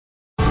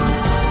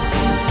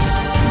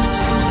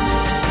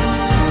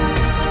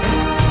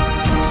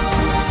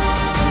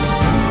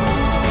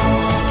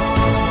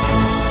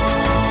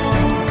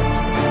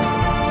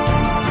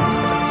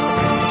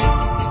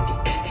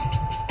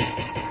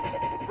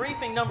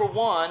number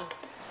one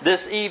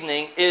this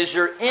evening is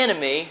your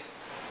enemy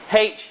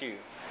hates you.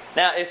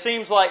 Now, it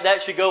seems like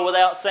that should go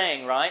without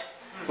saying, right?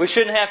 We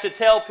shouldn't have to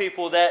tell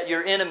people that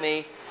your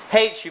enemy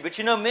hates you. But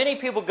you know, many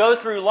people go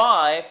through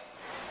life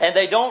and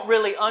they don't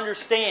really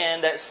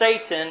understand that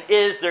Satan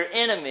is their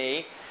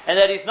enemy and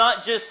that he's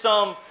not just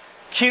some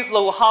cute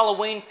little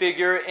Halloween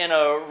figure in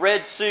a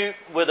red suit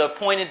with a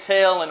pointed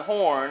tail and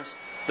horns,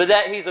 but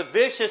that he's a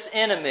vicious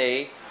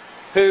enemy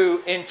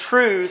who, in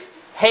truth,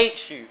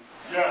 hates you.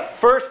 Yeah.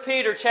 1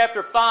 Peter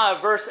chapter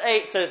 5, verse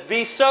 8 says,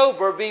 "Be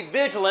sober, be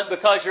vigilant,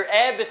 because your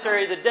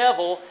adversary the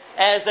devil,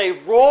 as a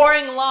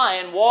roaring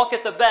lion,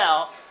 walketh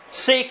about,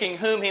 seeking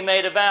whom he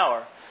may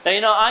devour." Now,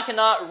 you know, I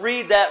cannot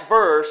read that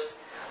verse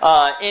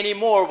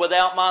anymore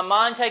without my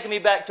mind taking me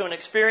back to an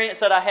experience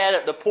that I had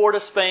at the Port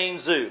of Spain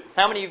Zoo.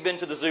 How many of you have been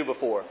to the zoo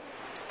before?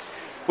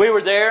 We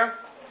were there,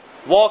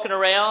 walking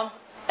around,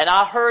 and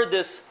I heard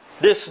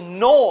this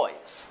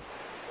noise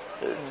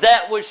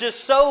that was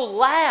just so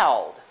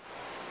loud.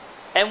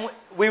 And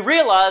we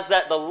realized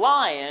that the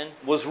lion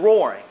was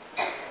roaring.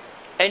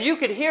 And you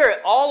could hear it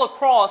all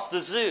across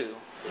the zoo.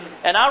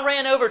 And I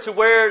ran over to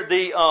where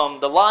the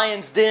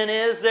lion's den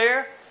is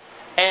there.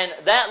 And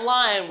that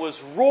lion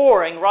was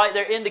roaring right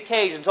there in the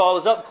cage until I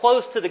was up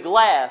close to the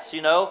glass,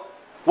 you know,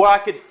 where I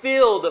could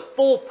feel the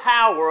full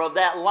power of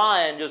that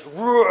lion just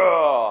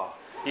roar,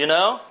 you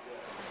know.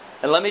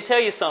 And let me tell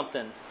you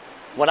something.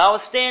 When I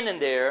was standing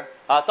there,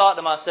 I thought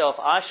to myself,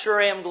 I sure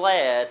am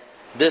glad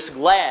this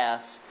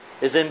glass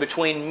is in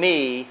between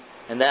me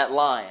and that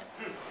lion.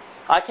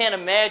 I can't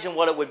imagine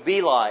what it would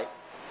be like.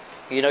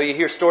 You know, you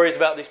hear stories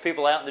about these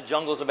people out in the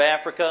jungles of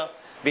Africa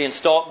being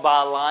stalked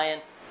by a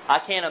lion. I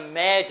can't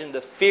imagine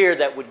the fear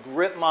that would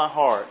grip my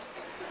heart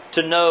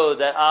to know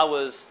that I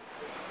was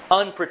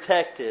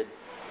unprotected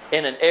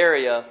in an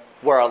area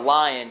where a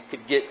lion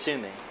could get to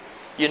me.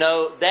 You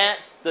know,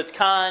 that's the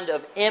kind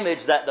of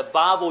image that the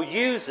Bible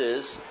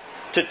uses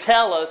to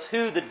tell us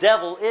who the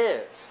devil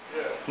is.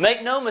 Yeah.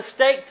 Make no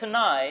mistake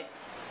tonight,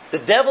 the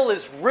devil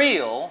is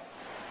real.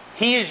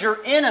 He is your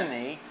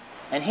enemy,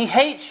 and he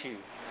hates you.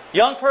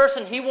 Young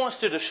person, he wants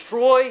to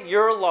destroy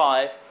your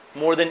life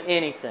more than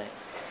anything.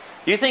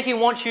 Do you think he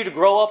wants you to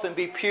grow up and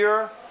be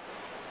pure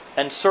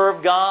and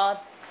serve God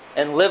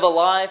and live a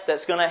life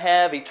that's going to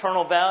have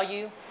eternal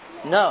value?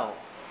 No,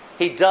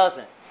 he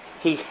doesn't.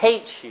 He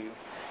hates you,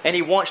 and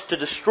he wants to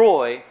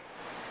destroy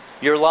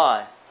your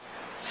life.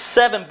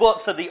 7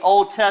 books of the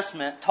Old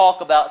Testament talk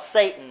about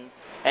Satan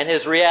and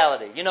his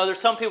reality. You know, there's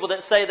some people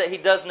that say that he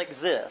doesn't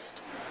exist.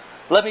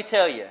 Let me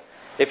tell you,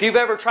 if you've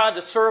ever tried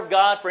to serve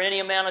God for any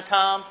amount of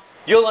time,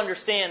 you'll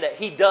understand that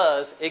he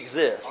does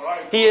exist.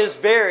 Right. He is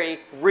very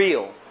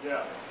real.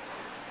 Yeah.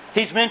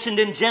 He's mentioned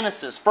in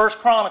Genesis, 1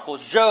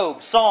 Chronicles,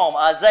 Job, Psalm,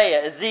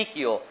 Isaiah,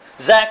 Ezekiel,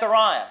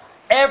 Zechariah.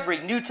 Every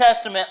New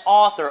Testament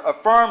author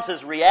affirms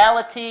his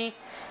reality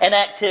and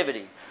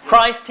activity.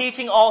 Christ's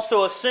teaching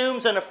also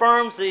assumes and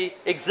affirms the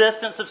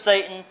existence of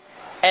Satan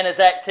and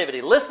his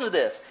activity. Listen to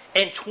this.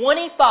 In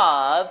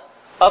 25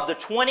 of the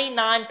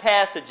 29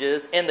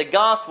 passages in the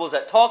Gospels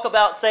that talk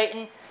about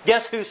Satan,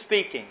 guess who's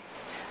speaking?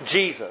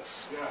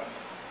 Jesus. Yeah.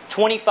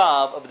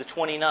 25 of the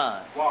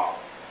 29. Wow.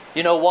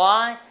 You know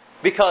why?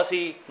 Because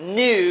he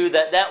knew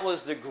that that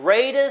was the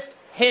greatest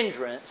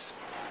hindrance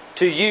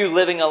to you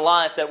living a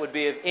life that would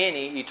be of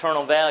any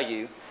eternal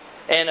value,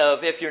 and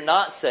of, if you're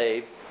not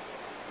saved,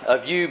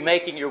 of you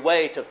making your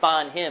way to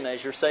find him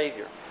as your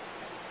Savior.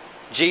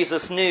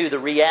 Jesus knew the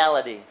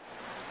reality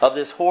of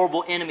this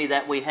horrible enemy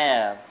that we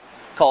have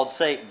called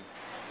Satan.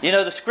 You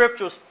know, the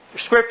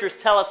scriptures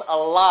tell us a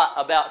lot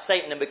about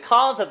Satan, and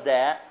because of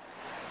that,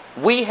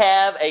 we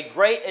have a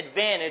great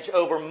advantage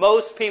over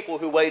most people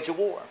who wage a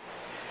war.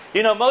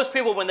 You know, most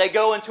people, when they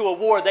go into a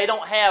war, they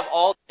don't have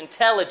all the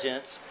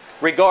intelligence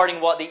regarding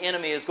what the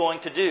enemy is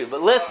going to do.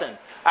 But listen,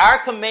 our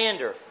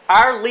commander,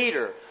 our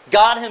leader,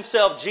 God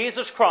himself,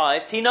 Jesus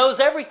Christ, he knows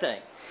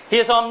everything. He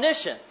is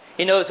omniscient.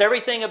 He knows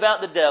everything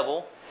about the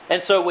devil.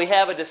 And so we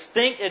have a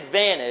distinct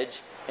advantage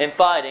in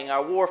fighting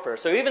our warfare.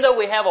 So even though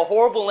we have a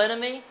horrible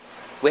enemy,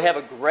 we have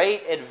a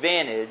great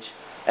advantage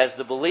as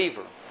the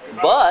believer.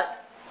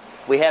 But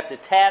we have to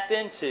tap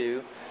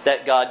into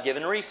that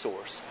God-given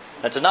resource.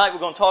 Now tonight we're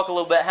going to talk a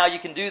little bit how you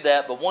can do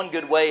that, but one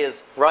good way is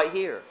right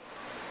here.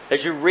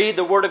 As you read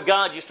the Word of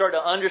God, you start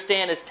to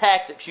understand His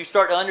tactics. You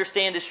start to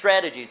understand His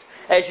strategies.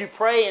 As you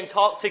pray and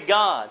talk to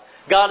God,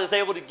 God is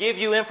able to give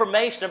you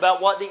information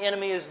about what the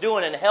enemy is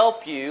doing and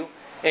help you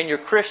in your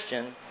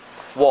Christian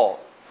walk.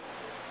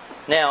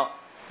 Now,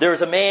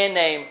 there's a man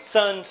named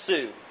Sun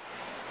Tzu.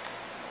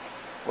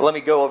 Well, let me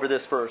go over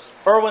this first.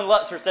 Erwin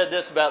Lutzer said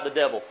this about the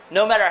devil.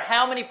 No matter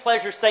how many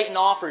pleasures Satan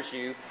offers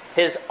you,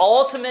 his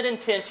ultimate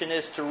intention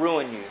is to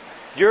ruin you.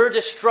 Your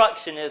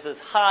destruction is his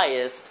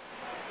highest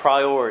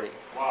priority.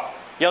 Wow.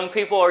 Young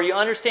people, are you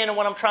understanding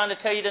what I'm trying to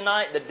tell you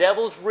tonight? The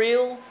devil's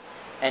real,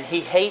 and he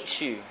hates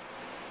you.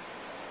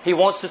 He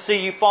wants to see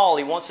you fall.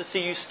 He wants to see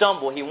you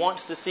stumble. He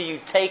wants to see you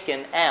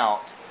taken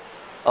out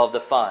of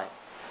the fight.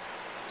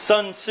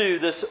 Sun Tzu,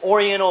 this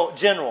Oriental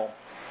general,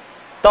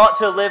 thought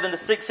to live in the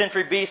 6th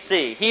century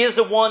BC. He is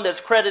the one that's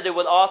credited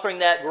with authoring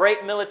that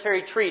great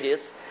military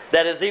treatise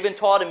that is even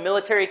taught in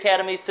military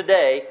academies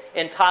today,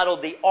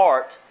 entitled The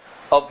Art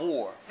of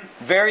War.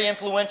 Very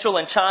influential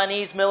in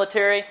Chinese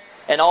military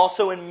and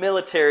also in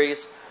militaries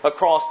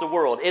across the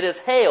world. It is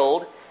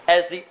hailed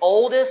as the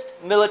oldest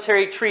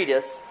military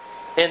treatise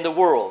in the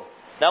world.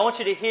 Now I want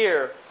you to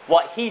hear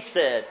what he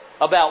said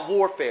about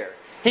warfare.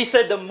 He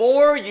said, the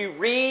more you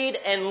read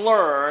and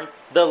learn,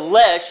 the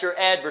less your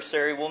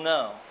adversary will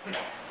know.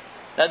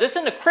 Now this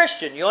isn't a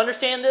Christian, you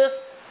understand this?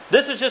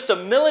 This is just a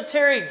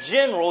military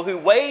general who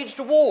waged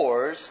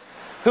wars,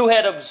 who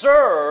had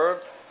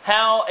observed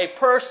how a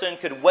person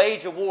could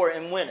wage a war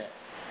and win it.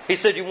 He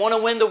said, you want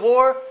to win the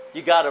war?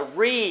 You got to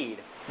read.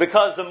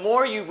 Because the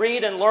more you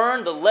read and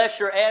learn, the less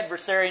your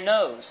adversary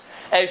knows.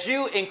 As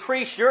you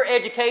increase your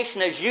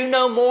education, as you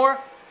know more,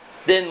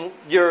 then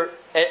your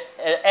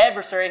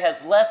adversary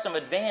has less of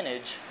an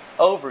advantage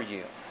over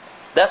you.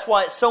 That's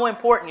why it's so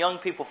important, young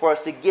people, for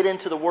us to get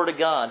into the Word of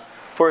God,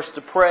 for us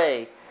to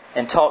pray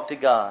and talk to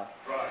God.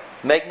 Right.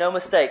 Make no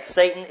mistake,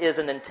 Satan is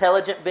an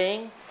intelligent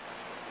being,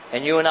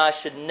 and you and I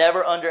should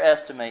never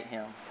underestimate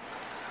him.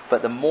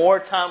 But the more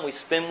time we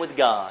spend with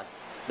God,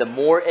 the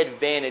more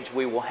advantage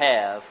we will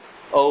have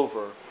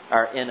over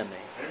our enemy.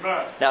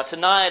 Amen. Now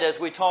tonight, as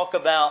we talk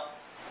about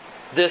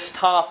this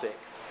topic,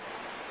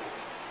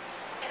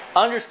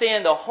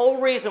 understand the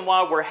whole reason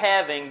why we're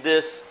having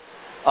this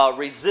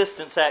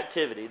resistance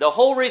activity. The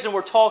whole reason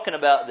we're talking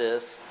about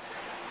this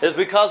is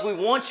because we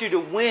want you to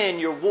win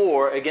your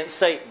war against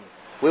Satan.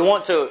 We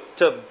want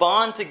to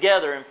bond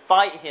together and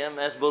fight him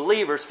as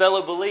believers,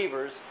 fellow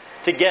believers,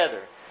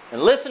 together.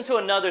 And listen to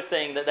another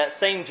thing that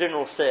same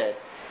general said.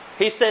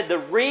 He said, the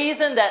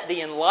reason that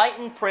the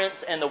enlightened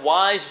prince and the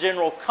wise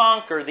general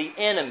conquer the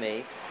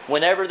enemy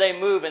whenever they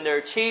move and their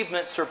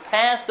achievements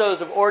surpass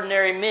those of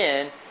ordinary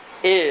men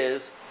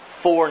is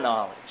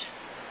foreknowledge.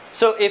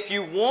 So if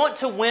you want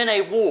to win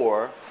a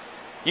war,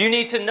 you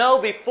need to know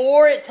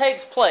before it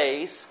takes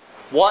place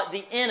what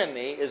the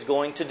enemy is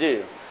going to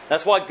do.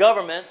 That's why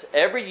governments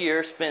every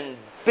year spend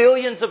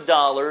billions of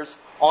dollars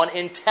on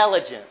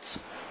intelligence.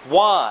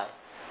 Why?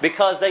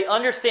 Because they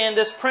understand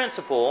this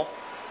principle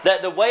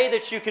that the way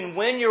that you can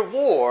win your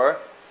war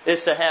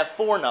is to have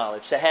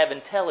foreknowledge, to have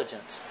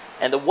intelligence.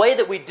 And the way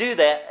that we do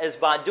that is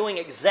by doing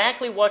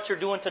exactly what you're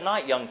doing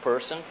tonight, young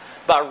person,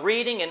 by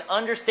reading and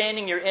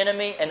understanding your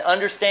enemy and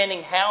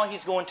understanding how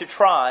he's going to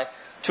try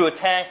to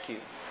attack you.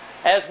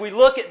 As we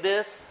look at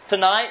this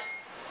tonight,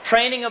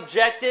 training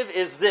objective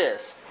is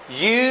this.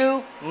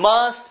 You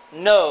must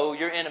know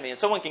your enemy. And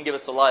someone can give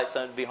us the light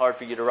so it would be hard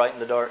for you to write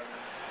in the dark.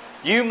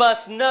 You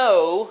must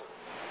know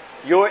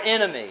your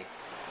enemy.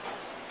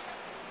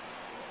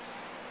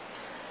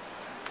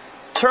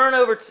 Turn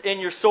over in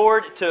your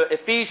sword to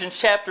Ephesians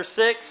chapter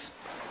 6.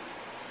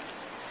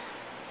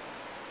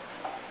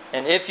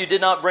 And if you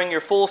did not bring your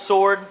full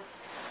sword,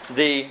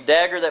 the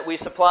dagger that we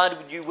supplied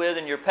you with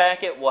in your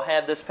packet will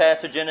have this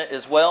passage in it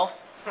as well.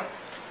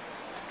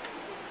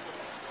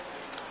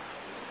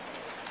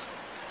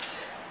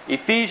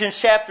 Ephesians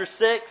chapter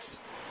 6.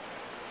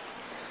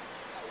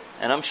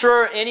 And I'm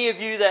sure any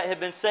of you that have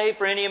been saved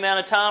for any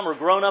amount of time or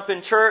grown up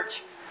in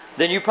church,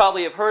 then you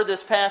probably have heard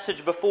this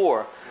passage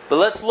before. But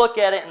let's look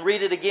at it and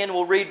read it again.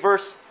 We'll read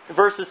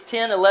verses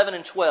 10, 11,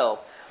 and 12.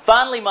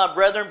 Finally, my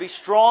brethren, be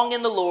strong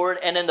in the Lord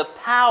and in the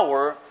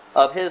power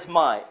of His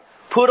might.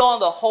 Put on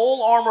the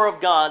whole armor of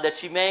God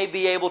that you may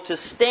be able to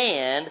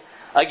stand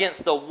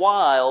against the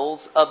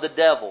wiles of the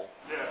devil.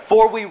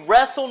 For we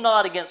wrestle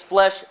not against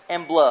flesh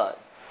and blood.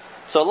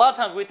 So a lot of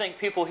times we think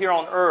people here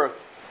on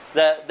earth,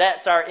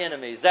 that's our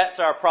enemies, that's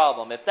our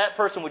problem. If that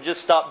person would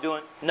just stop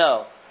doing...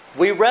 No.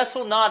 We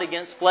wrestle not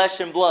against flesh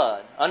and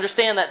blood.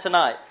 Understand that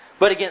tonight.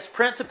 But against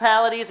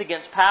principalities,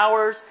 against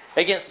powers,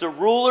 against the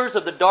rulers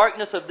of the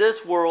darkness of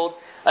this world,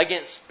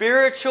 against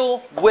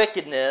spiritual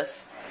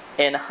wickedness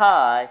in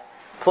high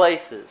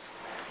places.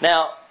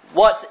 Now,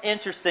 what's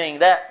interesting,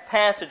 that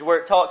passage where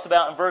it talks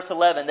about in verse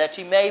 11, that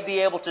you may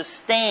be able to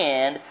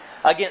stand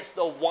against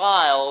the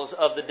wiles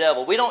of the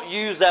devil. We don't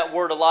use that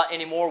word a lot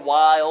anymore,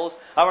 wiles.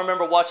 I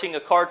remember watching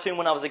a cartoon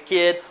when I was a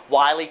kid,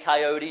 Wile E.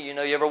 Coyote. You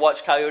know, you ever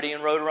watch Coyote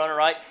and Roadrunner,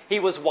 right? He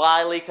was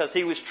wily because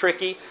he was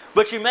tricky.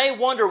 But you may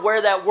wonder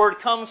where that word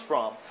comes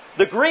from.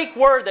 The Greek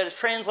word that is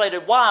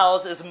translated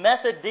wiles is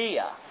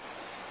methodia.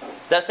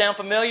 That sound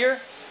familiar?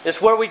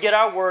 It's where we get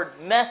our word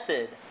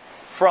method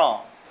from.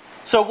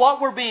 So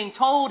what we're being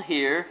told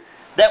here,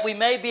 that we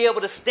may be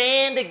able to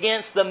stand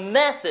against the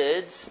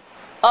methods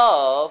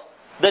of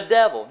the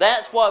devil.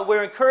 That's why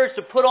we're encouraged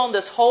to put on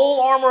this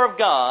whole armor of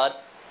God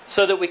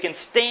so that we can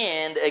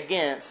stand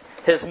against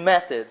his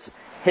methods,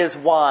 his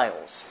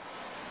wiles.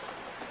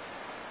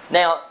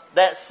 Now,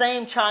 that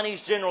same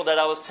Chinese general that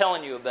I was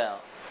telling you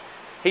about,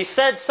 he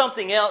said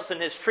something else in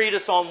his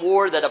treatise on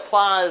war that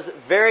applies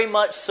very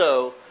much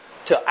so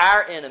to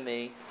our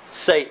enemy,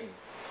 Satan.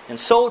 And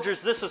soldiers,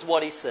 this is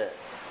what he said.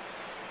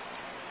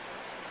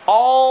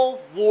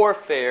 All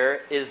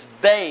warfare is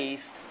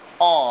based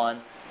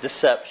on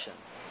deception.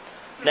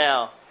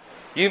 Now,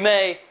 you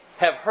may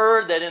have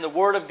heard that in the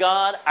Word of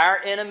God, our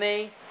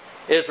enemy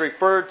is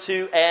referred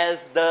to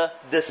as the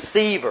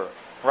deceiver,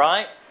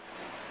 right?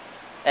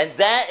 And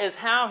that is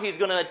how he's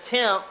going to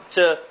attempt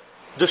to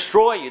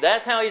destroy you.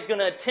 That's how he's going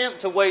to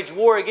attempt to wage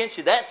war against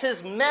you. That's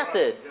his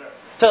method,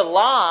 to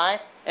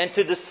lie and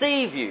to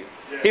deceive you.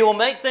 He will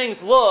make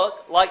things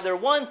look like they're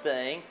one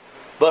thing,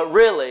 but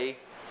really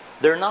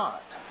they're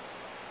not.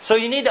 So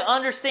you need to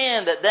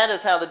understand that that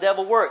is how the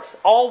devil works.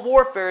 All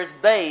warfare is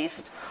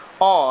based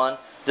on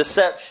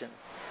deception.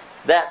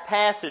 That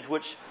passage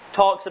which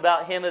talks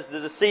about him as the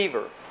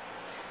deceiver.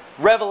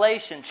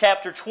 Revelation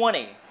chapter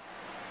 20,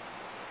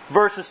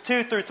 verses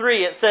 2 through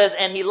 3, it says,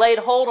 "And he laid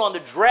hold on the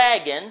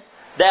dragon,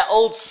 that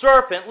old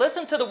serpent."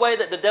 Listen to the way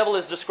that the devil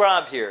is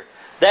described here.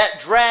 That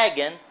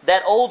dragon,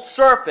 that old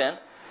serpent,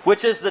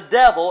 which is the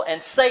devil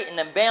and Satan,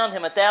 and bound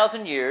him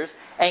 1,000 years,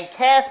 and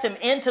cast him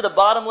into the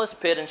bottomless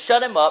pit, and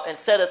shut him up, and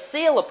set a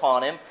seal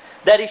upon him,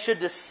 that he should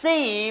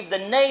deceive the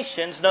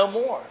nations no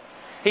more.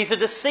 He's a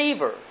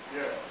deceiver.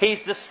 Yeah.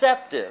 He's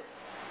deceptive.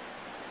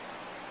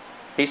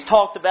 He's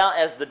talked about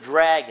as the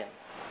dragon,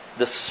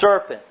 the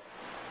serpent,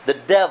 the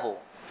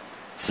devil,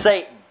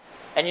 Satan.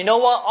 And you know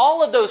what?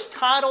 All of those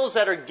titles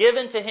that are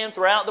given to him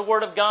throughout the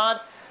Word of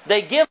God,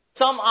 they give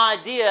some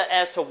idea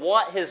as to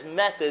what his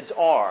methods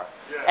are.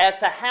 Yeah. As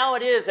to how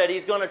it is that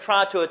he's going to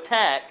try to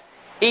attack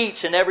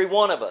each and every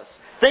one of us.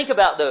 Think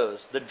about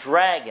those. The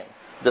dragon,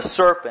 the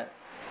serpent,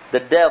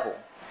 the devil,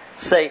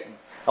 Satan.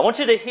 I want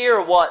you to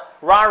hear what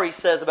Ryrie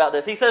says about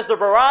this. He says, the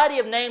variety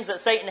of names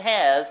that Satan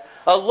has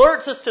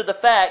alerts us to the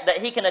fact that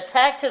he can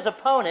attack his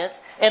opponents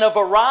in a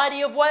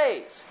variety of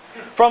ways.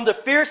 From the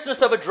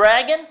fierceness of a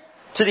dragon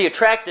to the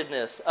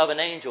attractiveness of an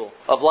angel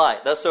of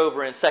light. That's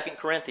over in 2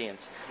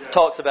 Corinthians. It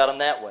talks about him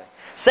that way.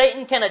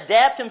 Satan can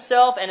adapt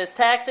himself and his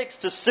tactics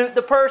to suit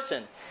the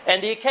person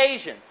and the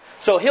occasion.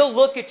 So he'll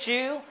look at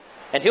you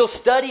and he'll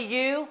study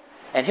you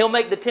and he'll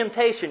make the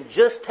temptation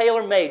just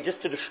tailor-made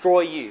just to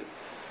destroy you.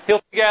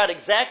 He'll figure out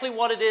exactly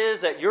what it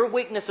is that your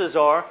weaknesses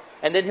are,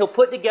 and then he'll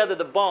put together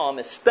the bomb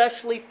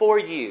especially for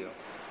you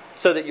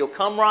so that you'll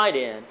come right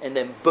in and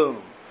then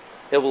boom,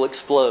 it will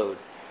explode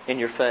in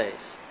your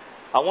face.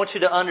 I want you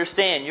to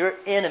understand your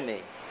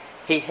enemy,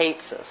 he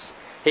hates us.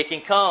 He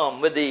can come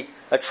with the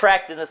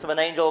attractiveness of an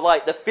angel of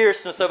light, the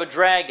fierceness of a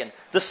dragon,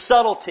 the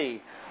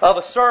subtlety of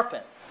a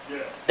serpent.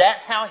 Yeah.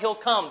 That's how he'll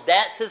come.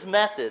 That's his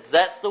methods.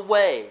 That's the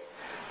way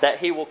that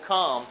he will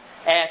come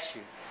at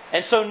you.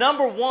 And so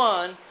number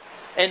one,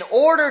 in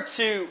order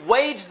to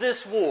wage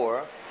this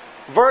war,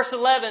 verse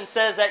 11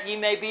 says that ye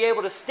may be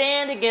able to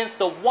stand against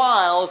the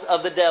wiles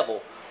of the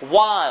devil.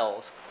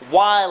 Wiles,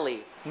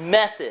 wily,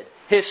 method,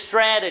 his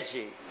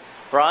strategy.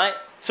 Right?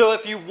 So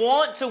if you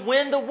want to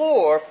win the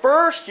war,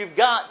 first you've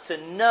got to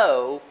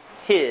know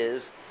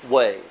his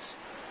ways.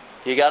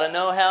 You got to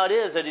know how it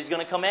is that he's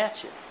going to come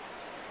at you.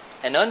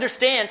 And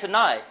understand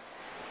tonight,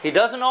 he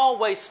doesn't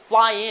always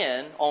fly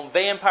in on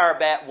vampire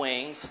bat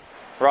wings,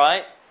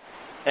 right?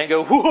 And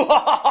go,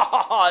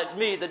 it's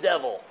me, the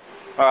devil.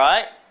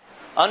 Alright?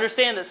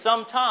 Understand that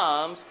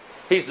sometimes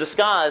he's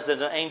disguised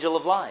as an angel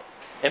of light.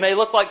 It may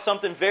look like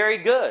something very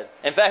good.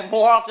 In fact,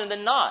 more often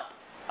than not,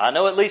 I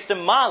know at least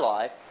in my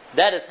life,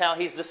 that is how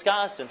he's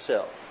disguised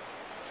himself.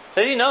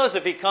 So he knows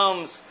if he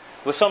comes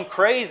with some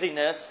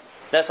craziness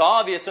that's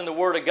obvious in the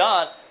Word of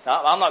God,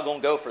 I'm not going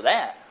to go for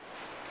that.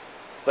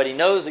 But he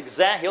knows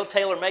exactly, he'll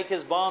tailor-make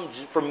his bomb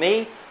for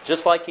me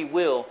just like he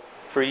will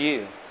for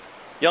you.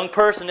 Young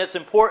person, it's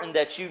important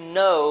that you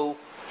know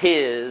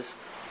his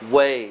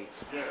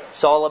ways.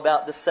 It's all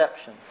about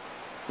deception.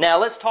 Now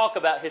let's talk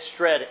about his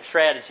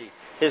strategy,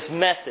 his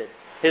method,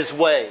 his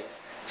ways.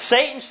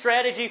 Satan's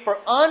strategy for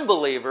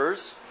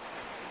unbelievers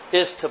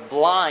is to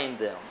blind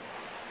them.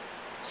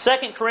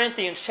 2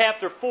 Corinthians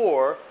chapter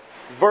 4,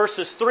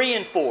 verses 3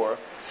 and 4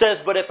 says,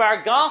 "But if our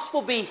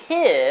gospel be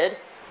hid,"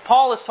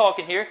 Paul is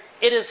talking here,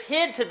 "it is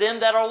hid to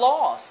them that are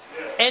lost,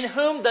 in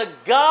whom the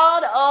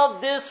God of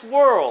this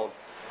world..."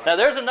 Now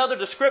there's another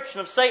description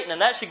of Satan,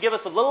 and that should give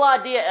us a little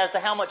idea as to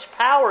how much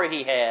power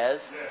he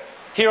has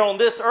here on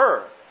this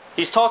earth.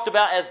 He's talked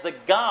about as the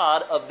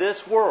God of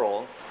this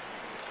world,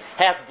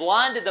 "hath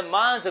blinded the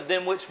minds of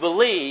them which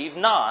believe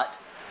not,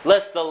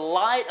 lest the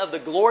light of the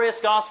glorious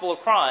gospel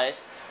of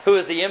Christ, who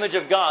is the image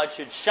of God,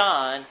 should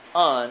shine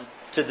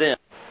unto them."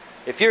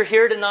 If you're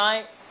here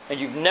tonight and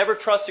you've never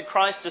trusted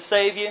Christ to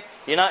save you,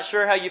 you're not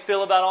sure how you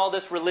feel about all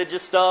this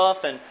religious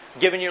stuff and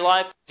giving your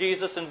life to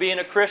Jesus and being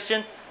a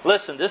Christian,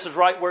 listen, this is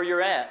right where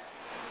you're at.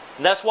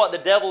 And that's what the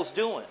devil's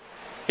doing.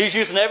 He's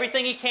using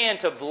everything he can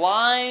to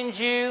blind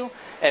you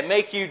and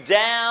make you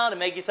doubt and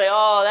make you say,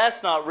 oh,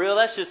 that's not real,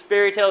 that's just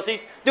fairy tales.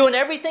 He's doing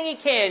everything he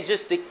can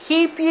just to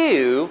keep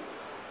you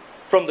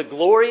from the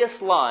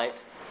glorious light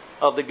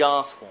of the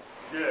gospel.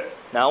 Yeah.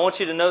 Now I want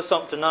you to know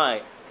something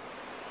tonight.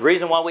 The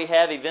reason why we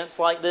have events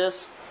like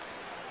this,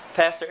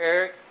 Pastor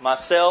Eric,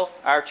 myself,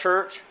 our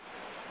church,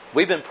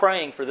 we've been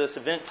praying for this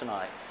event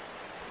tonight.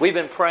 We've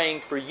been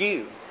praying for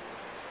you.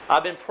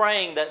 I've been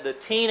praying that the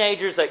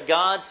teenagers that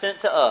God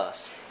sent to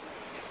us,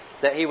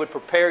 that He would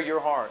prepare your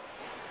heart.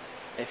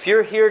 If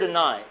you're here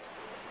tonight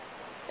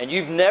and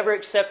you've never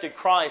accepted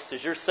Christ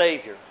as your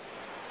Savior,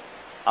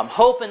 I'm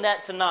hoping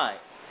that tonight,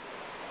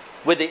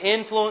 with the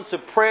influence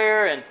of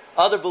prayer and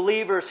other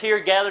believers here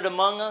gathered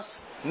among us,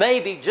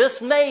 maybe,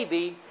 just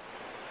maybe,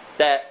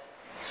 that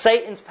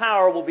Satan's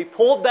power will be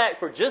pulled back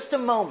for just a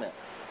moment.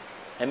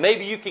 And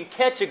maybe you can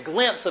catch a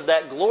glimpse of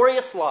that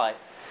glorious light.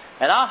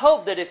 And I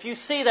hope that if you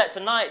see that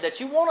tonight, that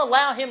you won't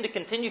allow him to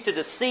continue to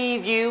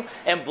deceive you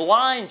and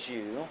blind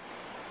you,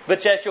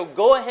 but that you'll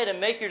go ahead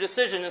and make your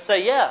decision and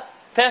say, yeah,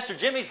 Pastor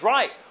Jimmy's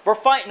right. We're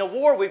fighting a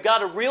war. We've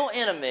got a real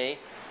enemy,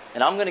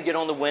 and I'm going to get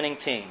on the winning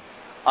team.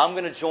 I'm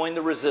going to join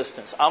the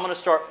resistance. I'm going to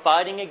start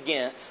fighting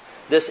against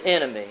this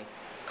enemy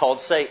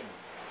called Satan.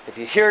 If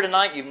you're here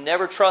tonight, you've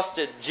never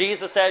trusted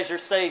Jesus as your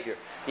Savior.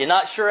 You're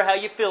not sure how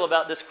you feel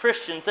about this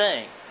Christian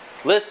thing.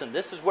 Listen,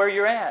 this is where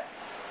you're at.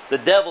 The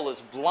devil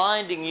is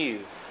blinding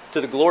you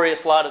to the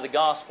glorious light of the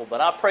gospel. But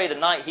I pray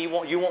tonight you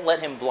won't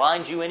let him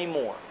blind you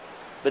anymore.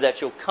 But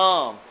that you'll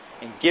come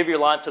and give your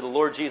life to the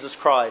Lord Jesus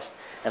Christ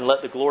and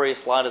let the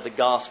glorious light of the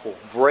gospel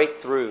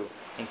break through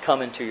and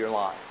come into your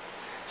life.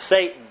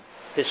 Satan,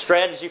 his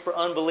strategy for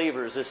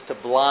unbelievers is to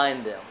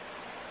blind them.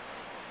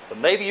 But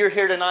maybe you're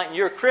here tonight and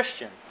you're a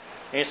Christian.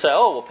 And you say,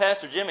 oh, well,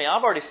 Pastor Jimmy,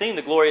 I've already seen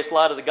the glorious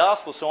light of the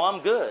gospel, so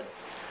I'm good.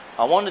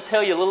 I wanted to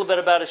tell you a little bit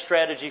about his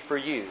strategy for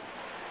you.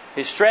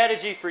 His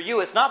strategy for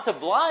you is not to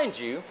blind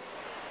you.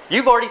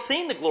 You've already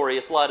seen the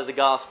glorious light of the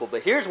gospel,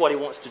 but here's what he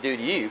wants to do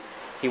to you.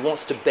 He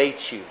wants to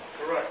bait you.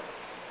 Correct.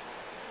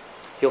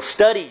 He'll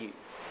study you.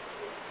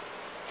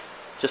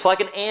 Just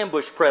like an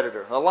ambush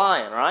predator, a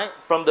lion, right?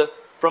 From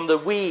the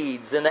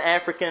weeds in the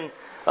African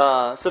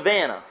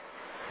savannah.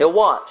 He'll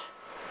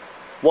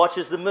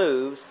watches the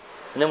moves,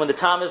 and then when the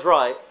time is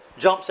right,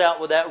 jumps out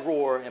with that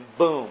roar and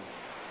boom,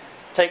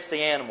 takes the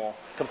animal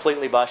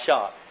completely by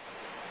shock.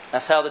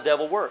 That's how the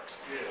devil works.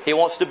 He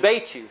wants to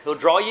bait you. He'll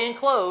draw you in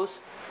close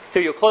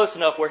till you're close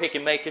enough where he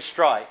can make his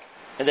strike,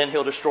 and then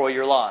he'll destroy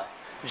your life.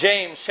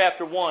 James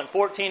chapter 1,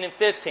 14 and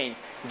 15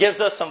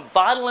 gives us some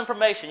vital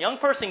information. Young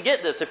person,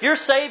 get this. If you're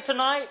saved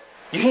tonight,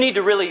 you need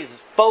to really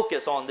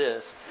focus on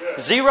this.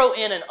 Zero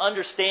in and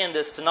understand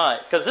this tonight,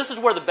 because this is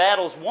where the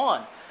battle's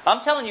won.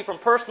 I'm telling you from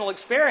personal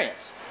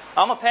experience.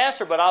 I'm a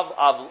pastor, but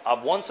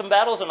I've won some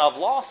battles and I've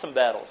lost some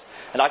battles.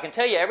 And I can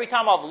tell you, every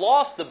time I've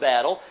lost the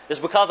battle is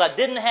because I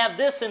didn't have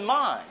this in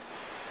mind.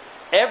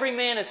 Every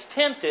man is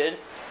tempted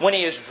when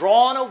he is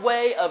drawn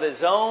away of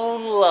his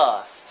own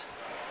lust.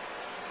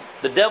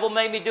 The devil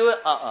made me do it?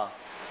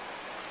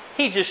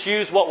 He just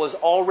used what was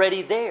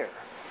already there.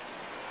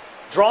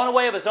 Drawn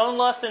away of his own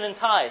lust and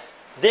enticed.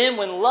 Then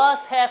when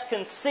lust hath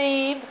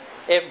conceived,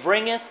 it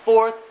bringeth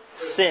forth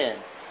sin.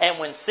 And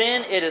when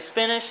sin, it is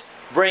finished,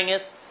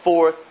 bringeth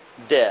forth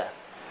death.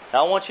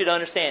 Now I want you to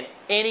understand,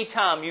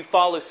 anytime you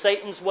follow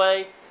Satan's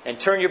way and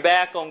turn your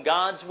back on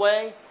God's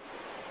way,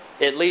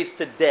 it leads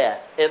to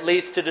death. It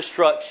leads to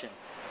destruction.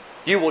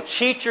 You will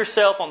cheat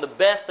yourself on the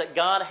best that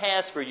God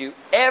has for you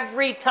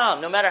every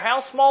time, no matter how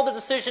small the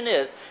decision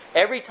is,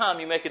 every time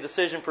you make a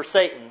decision for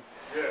Satan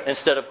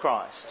instead of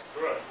Christ.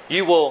 Right.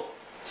 You will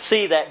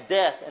see that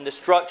death and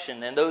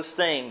destruction and those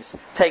things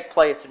take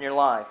place in your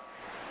life.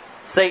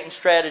 Satan's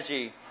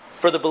strategy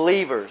for the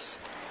believers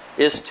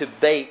is to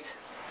bait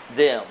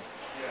them.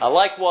 I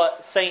like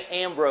what St.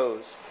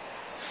 Ambrose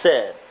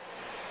said.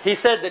 He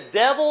said, the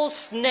devil's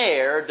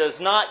snare does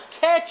not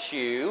catch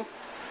you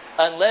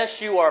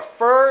unless you are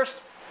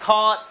first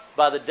caught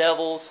by the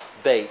devil's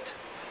bait.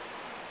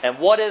 And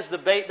what is the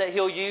bait that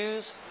he'll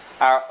use?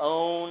 Our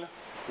own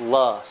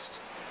lust.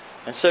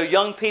 And so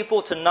young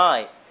people,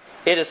 tonight,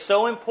 it is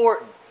so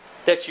important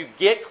that you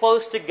get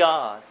close to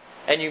God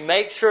and you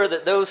make sure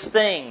that those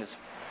things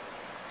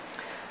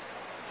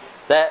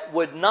that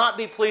would not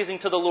be pleasing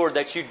to the Lord,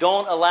 that you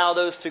don't allow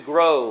those to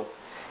grow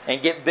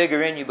and get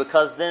bigger in you,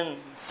 because then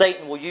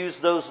Satan will use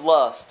those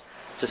lusts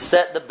to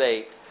set the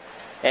bait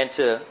and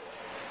to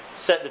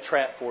set the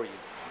trap for you.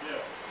 Yeah.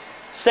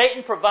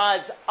 Satan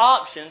provides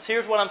options.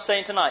 Here's what I'm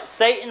saying tonight.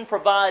 Satan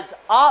provides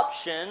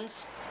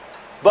options,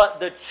 but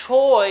the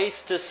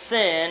choice to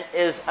sin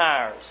is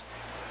ours.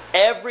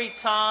 Every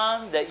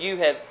time that you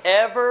have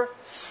ever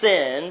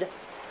sinned,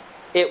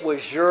 it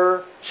was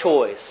your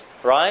choice,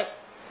 right?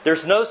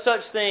 There's no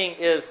such thing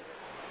as,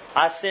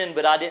 I sinned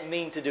but I didn't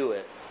mean to do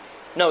it.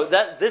 No,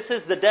 this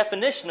is the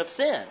definition of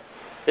sin.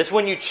 It's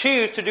when you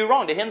choose to do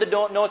wrong. To him that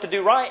don't know what to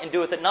do right and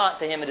doeth it not,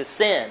 to him it is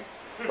sin.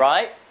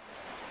 Right?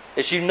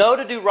 It's you know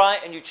to do right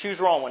and you choose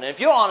wrong one. And if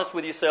you're honest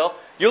with yourself,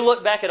 you'll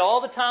look back at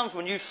all the times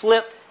when you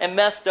slipped and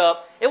messed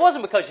up. It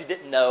wasn't because you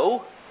didn't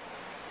know.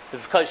 It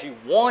was because you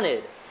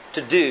wanted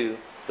to do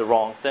the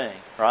wrong thing.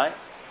 Right?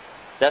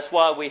 That's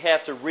why we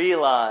have to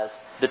realize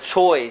the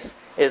choice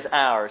is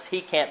ours. He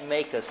can't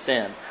make us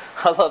sin.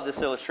 I love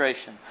this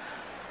illustration.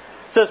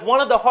 It says, one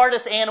of the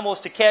hardest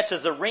animals to catch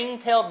is the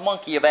ring-tailed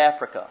monkey of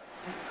Africa.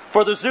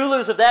 For the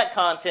Zulus of that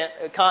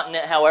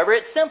continent, however,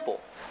 it's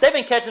simple. They've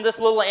been catching this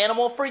little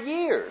animal for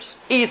years,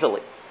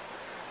 easily.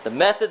 The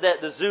method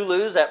that the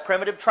Zulus, that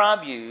primitive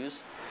tribe,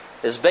 use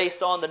is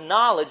based on the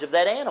knowledge of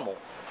that animal.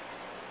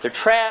 The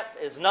trap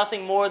is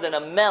nothing more than a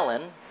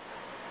melon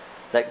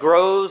that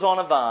grows on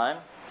a vine.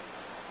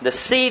 the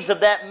seeds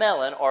of that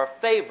melon are a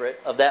favorite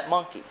of that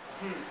monkey.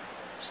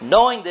 So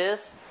knowing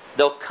this,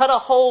 they'll cut a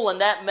hole in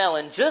that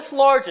melon just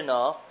large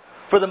enough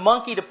for the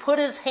monkey to put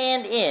his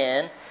hand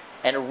in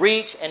and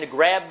reach and to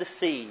grab the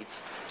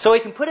seeds. So he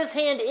can put his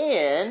hand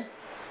in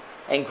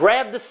and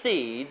grab the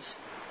seeds,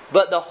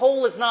 but the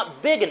hole is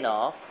not big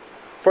enough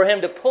for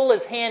him to pull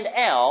his hand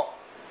out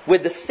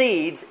with the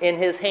seeds in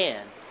his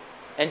hand.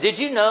 And did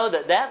you know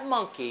that that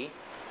monkey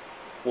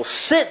will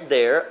sit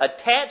there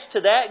attached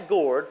to that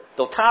gourd?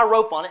 They'll tie a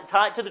rope on it and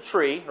tie it to the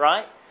tree,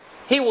 right?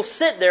 He will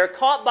sit there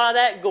caught by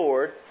that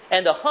gourd,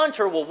 and the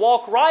hunter will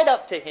walk right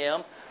up to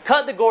him,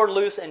 cut the gourd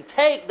loose, and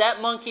take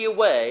that monkey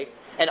away.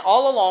 And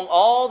all along,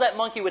 all that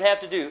monkey would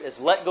have to do is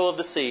let go of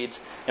the seeds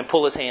and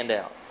pull his hand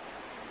out.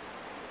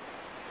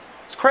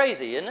 It's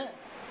crazy, isn't it?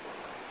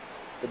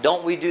 But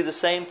don't we do the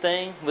same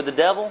thing with the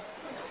devil?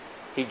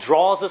 He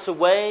draws us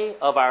away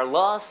of our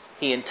lust.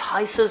 He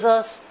entices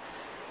us.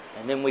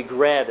 And then we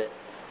grab it.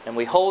 And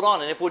we hold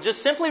on. And if we'll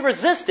just simply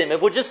resist him,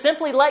 if we'll just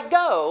simply let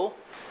go,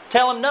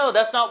 tell him, no,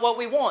 that's not what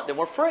we want, then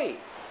we're free.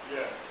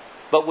 Yeah.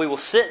 But we will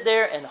sit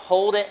there and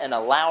hold it and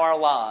allow our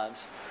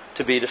lives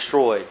to be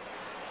destroyed.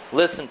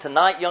 Listen,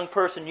 tonight, young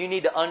person, you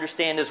need to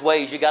understand his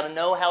ways. You got to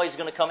know how he's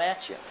going to come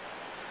at you.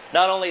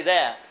 Not only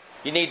that,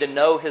 you need to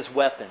know his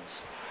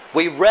weapons.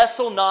 We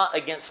wrestle not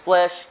against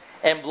flesh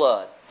and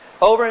blood.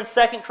 Over in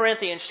 2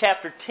 Corinthians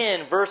chapter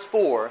 10, verse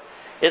 4,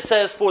 it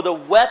says, "For the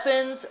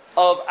weapons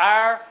of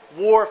our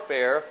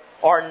warfare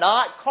are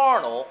not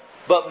carnal,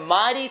 but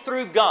mighty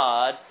through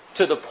God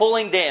to the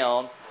pulling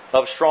down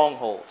of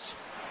strongholds."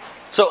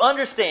 So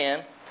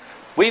understand,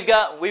 we've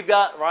got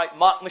right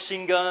mock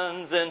machine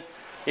guns and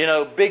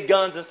big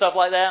guns and stuff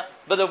like that.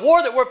 But the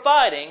war that we're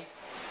fighting,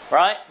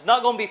 right, is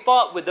not going to be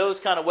fought with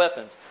those kind of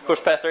weapons. Of course,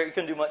 Pastor Eric, you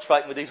couldn't do much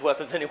fighting with these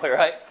weapons anyway,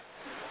 right?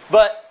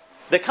 But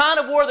the kind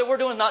of war that we're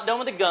doing is not done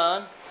with a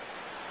gun.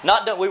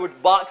 Not done. We were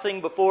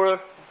boxing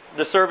before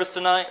the service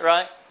tonight,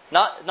 right?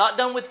 Not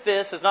done with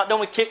fists. It's not done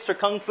with kicks or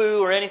kung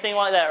fu or anything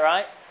like that,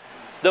 right?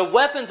 The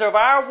weapons of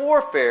our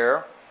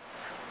warfare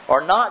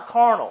are not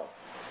carnal,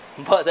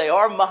 but they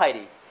are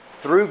mighty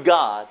through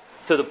God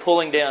to the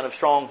pulling down of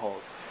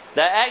strongholds.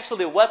 That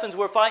actually the weapons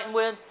we're fighting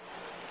with,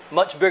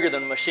 much bigger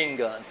than a machine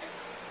gun.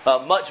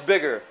 Much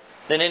bigger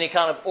than any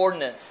kind of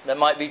ordnance that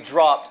might be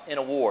dropped in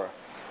a war.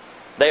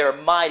 They are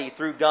mighty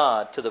through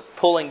God to the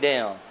pulling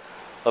down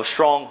of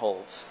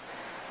strongholds.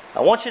 I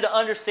want you to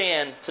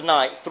understand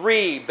tonight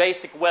 3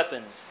 basic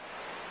weapons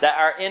that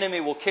our enemy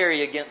will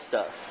carry against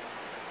us.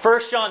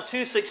 1 John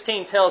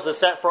 2:16 tells us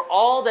that for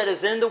all that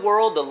is in the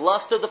world, the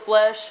lust of the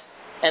flesh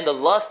and the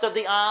lust of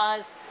the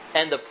eyes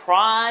and the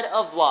pride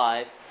of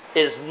life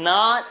is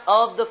not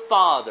of the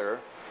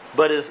Father,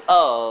 but is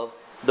of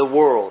the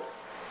world.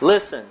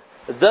 Listen,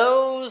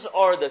 those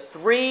are the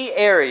 3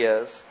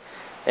 areas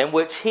in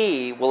which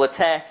he will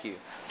attack you.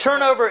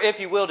 Turn over, if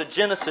you will, to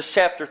Genesis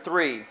chapter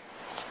 3,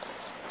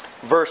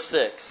 verse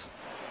 6.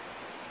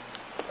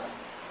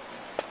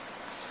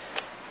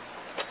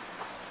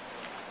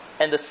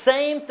 And the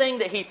same thing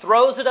that he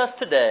throws at us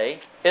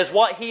today is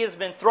what he has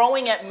been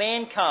throwing at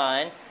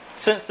mankind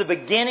since the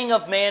beginning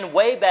of man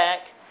way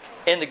back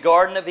in the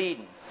Garden of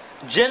Eden.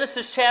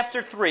 Genesis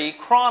chapter 3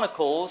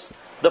 chronicles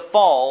the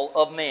fall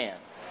of man.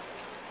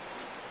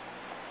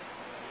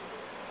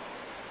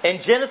 In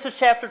Genesis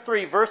chapter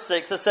 3, verse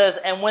 6, it says,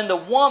 "And when the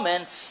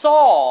woman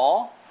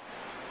saw,"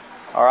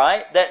 all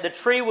right, "that the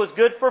tree was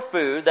good for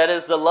food," that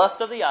is the lust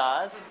of the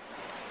eyes,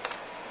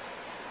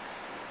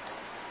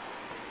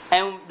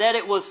 and that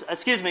it was,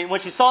 when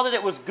she saw that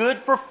it was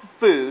good for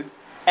food,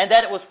 and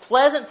that it was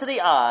pleasant to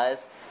the eyes,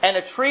 and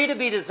a tree to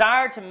be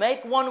desired to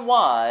make one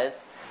wise,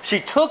 she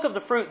took of the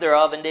fruit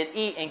thereof and did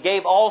eat, and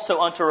gave also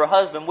unto her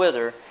husband with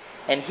her,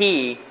 and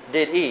he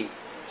did eat.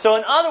 So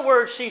in other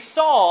words, she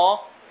saw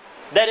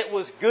that it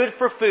was good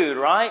for food,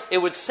 right? It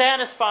would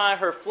satisfy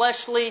her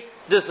fleshly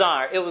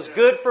desire. It was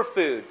good for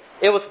food.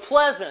 It was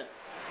pleasant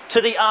to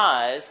the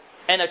eyes,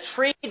 and a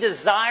tree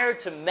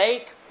desired to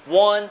make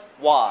one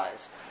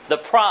wise. The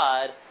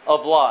pride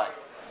of life.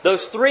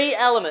 Those 3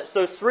 elements,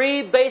 those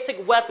 3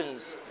 basic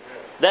weapons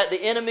that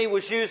the enemy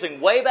was using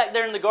way back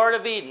there in the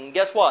Garden of Eden,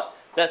 guess what?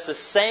 That's the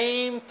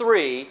same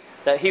 3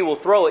 that he will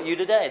throw at you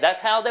today. That's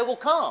how they will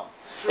come.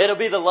 Sure. It'll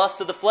be the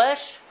lust of the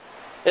flesh,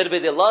 it'll be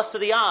the lust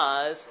of the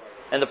eyes,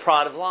 and the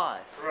pride of life.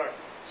 Correct.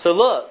 So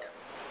look,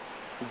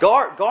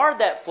 guard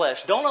that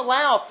flesh. Don't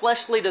allow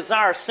fleshly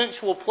desire,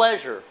 sensual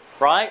pleasure,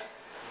 right,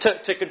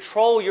 to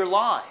control your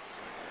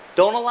life.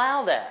 Don't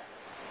allow that.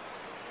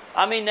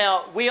 I mean,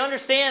 now, we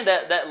understand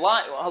that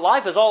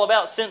life is all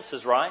about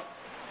senses, right?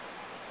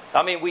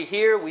 I mean, we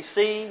hear, we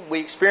see, we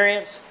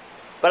experience.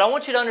 But I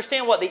want you to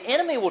understand what the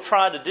enemy will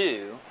try to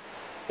do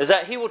is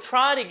that he will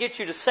try to get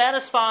you to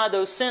satisfy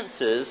those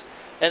senses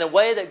in a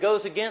way that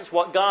goes against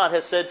what God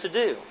has said to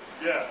do.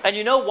 Yeah. And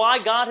you know why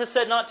God has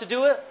said not to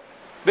do it?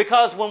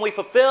 Because when we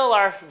fulfill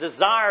our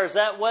desires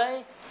that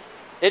way,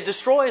 it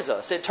destroys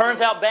us. It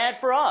turns out bad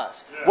for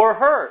us. Yeah. We're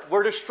hurt.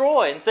 We're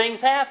destroyed. And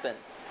things happen.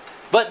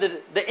 But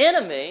the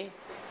enemy,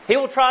 he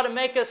will try to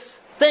make us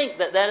think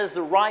that that is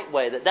the right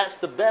way, that that's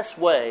the best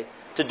way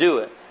to do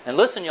it. And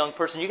listen, young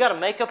person, you got to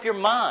make up your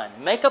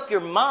mind. Make up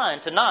your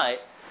mind tonight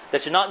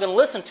that you're not going to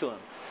listen to him.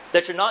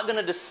 That you're not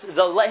going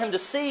to let him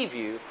deceive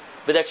you,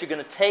 but that you're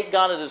going to take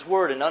God at His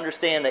word and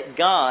understand that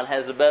God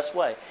has the best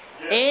way.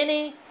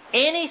 Yeah.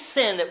 Any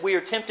sin that we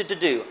are tempted to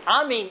do,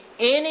 I mean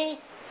any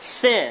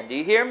sin, do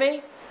you hear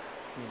me?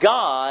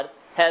 God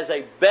has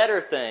a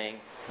better thing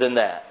than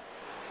that.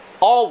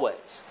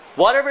 Always.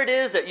 Whatever it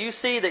is that you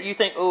see that you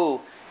think,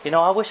 oh,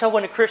 I wish I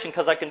wasn't a Christian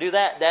because I can do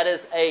that.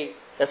 That's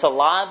a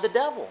lie of the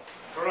devil.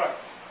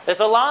 Correct. It's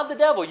a lie of the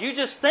devil. You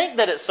just think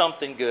that it's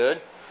something good,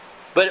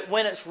 but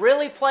when it's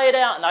really played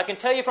out, and I can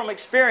tell you from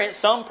experience,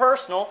 some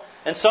personal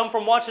and some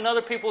from watching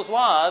other people's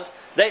lives,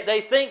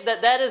 they think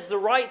that is the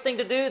right thing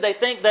to do. They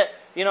think that,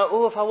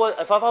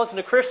 if I wasn't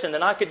a Christian,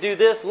 then I could do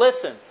this.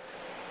 Listen,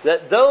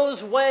 that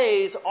those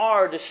ways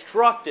are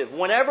destructive.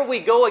 Whenever we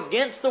go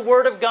against the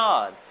Word of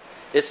God,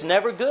 it's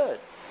never good.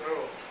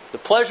 No. The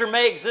pleasure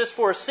may exist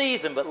for a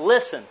season, but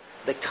listen,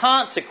 the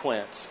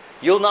consequence,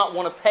 you'll not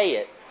want to pay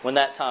it when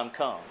that time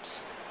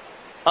comes.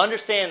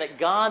 Understand that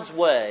God's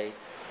way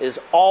is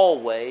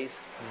always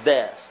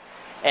best.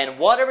 And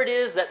whatever it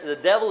is that the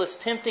devil is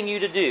tempting you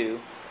to do,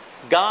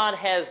 God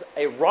has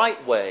a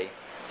right way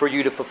for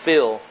you to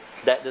fulfill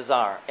that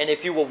desire. And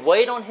if you will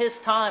wait on His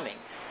timing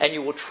and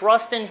you will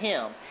trust in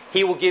Him,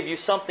 He will give you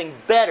something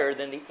better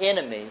than the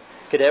enemy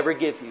could ever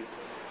give you.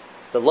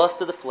 The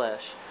lust of the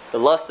flesh, the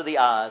lust of the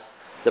eyes,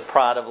 the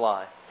pride of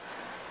life.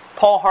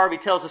 Paul Harvey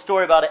tells a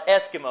story about an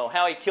Eskimo,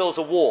 how he kills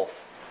a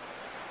wolf.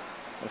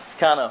 It's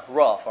kind of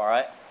rough, all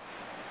right?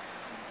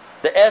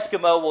 The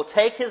Eskimo will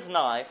take his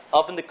knife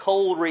up in the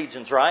cold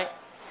regions, right?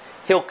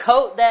 He'll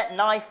coat that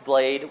knife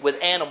blade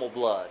with animal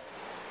blood.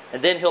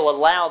 And then he'll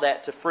allow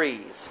that to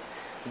freeze.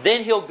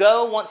 Then he'll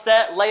go, once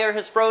that layer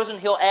has frozen,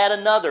 he'll add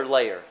another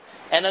layer.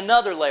 And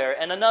another layer,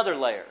 and another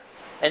layer.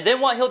 And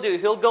then what he'll do,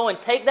 he'll go and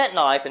take that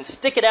knife and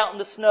stick it out in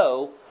the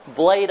snow,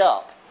 blade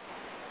up.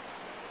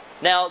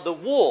 Now, the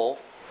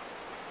wolf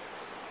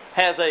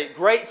has a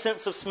great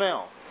sense of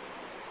smell.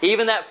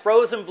 Even that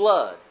frozen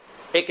blood,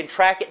 it can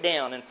track it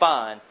down and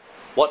find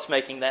what's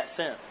making that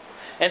scent.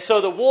 And so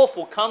the wolf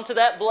will come to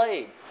that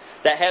blade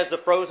that has the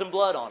frozen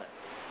blood on it.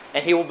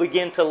 And he will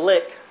begin to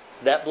lick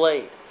that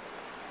blade.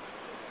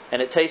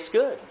 And it tastes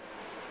good.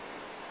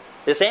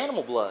 It's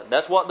animal blood.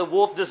 That's what the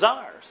wolf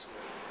desires.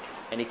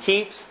 And he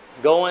keeps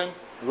going,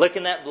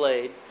 licking that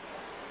blade.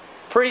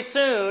 Pretty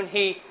soon,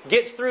 he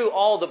gets through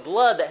all the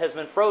blood that has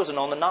been frozen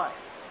on the knife.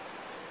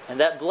 And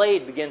that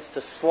blade begins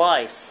to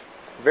slice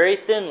very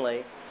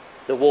thinly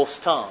the wolf's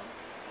tongue.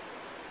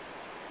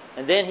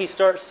 And then he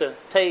starts to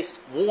taste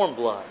warm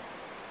blood.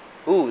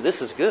 Ooh,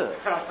 this is good.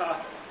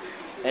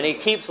 And he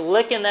keeps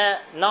licking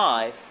that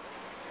knife.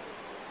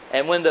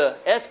 And when the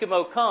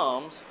Eskimo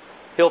comes,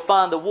 he'll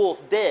find the wolf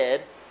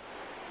dead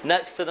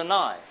next to the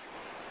knife.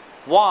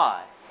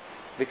 Why?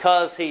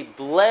 Because he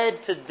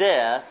bled to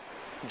death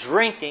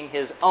drinking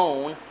his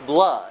own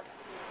blood.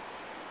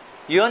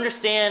 You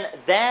understand,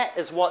 that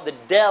is what the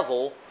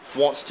devil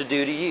wants to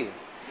do to you.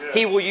 Yeah.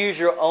 He will use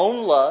your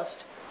own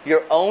lust,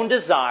 your own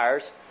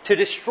desires to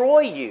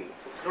destroy you.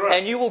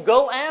 And you will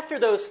go after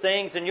those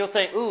things and you'll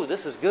think, ooh,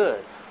 this is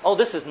good. Oh,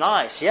 this is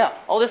nice. Yeah.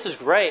 Oh, this is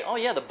great. Oh,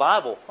 yeah, the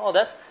Bible. Oh,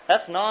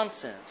 that's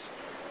nonsense.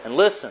 And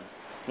listen,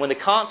 when the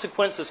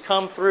consequences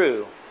come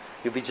through,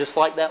 you'll be just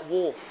like that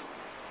wolf.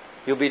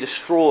 You'll be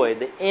destroyed.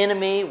 The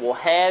enemy will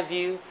have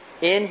you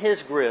in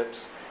his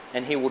grips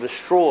and he will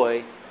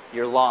destroy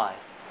your life.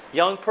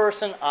 Young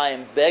person, I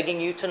am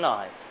begging you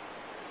tonight,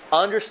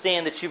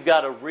 understand that you've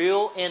got a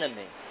real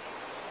enemy.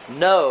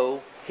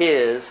 Know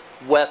his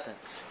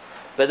weapons.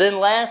 But then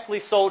lastly,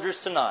 soldiers,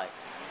 tonight,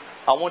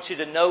 I want you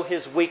to know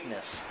his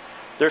weakness.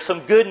 There's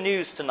some good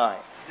news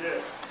tonight.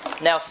 Yes.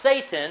 Now,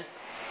 Satan,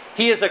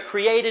 he is a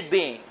created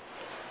being.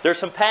 There's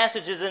some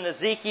passages in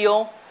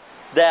Ezekiel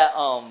that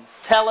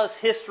tell us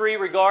history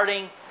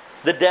regarding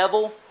the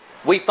devil.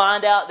 We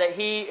find out that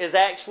he is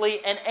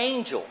actually an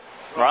angel,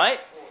 right?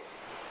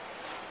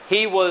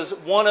 He was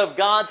one of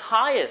God's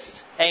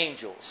highest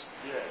angels.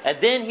 And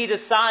then he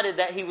decided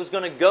that he was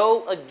going to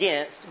go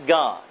against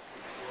God.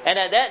 And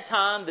at that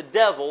time, the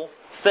devil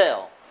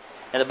fell.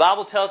 And the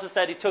Bible tells us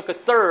that he took a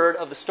third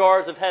of the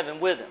stars of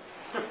heaven with him.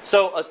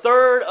 So a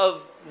third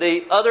of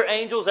the other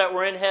angels that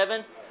were in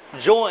heaven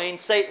joined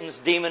Satan's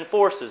demon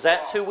forces.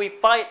 That's who we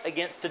fight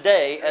against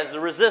today as the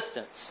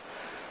resistance.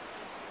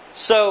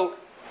 So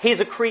he's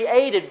a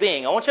created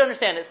being. I want you to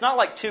understand, it's not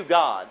like two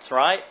gods,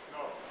 right?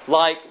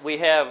 Like we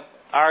have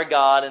our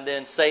God and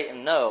then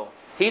Satan. No.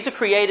 He's a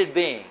created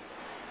being.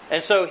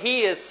 And so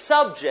he is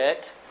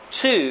subject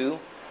to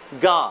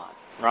God,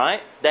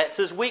 right? That's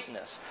his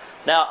weakness.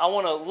 Now, I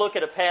want to look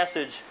at a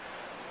passage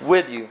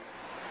with you.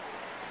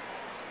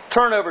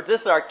 Turn over,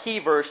 this is our key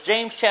verse,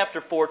 James chapter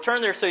 4.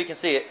 Turn there so you can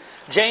see it.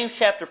 James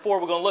chapter 4,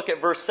 we're going to look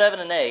at verse 7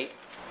 and 8.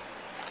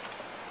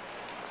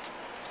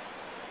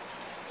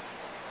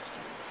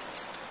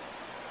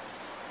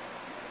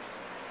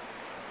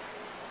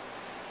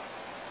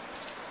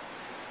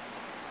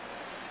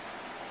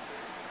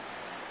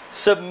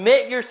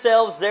 Submit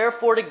yourselves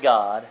therefore to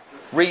God,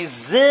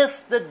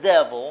 resist the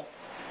devil,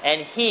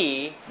 and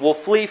he will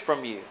flee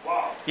from you.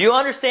 Wow. You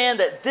understand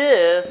that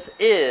this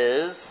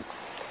is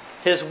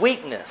his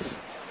weakness.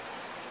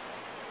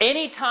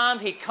 Anytime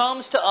he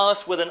comes to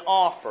us with an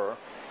offer,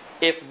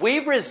 if we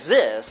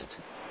resist,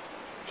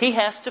 he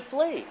has to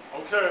flee.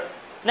 Okay.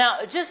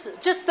 Now, just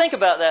think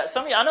about that.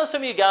 I know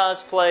some of you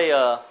guys play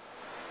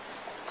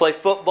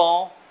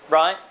football,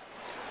 right?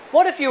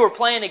 What if you were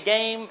playing a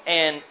game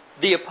and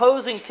the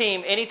opposing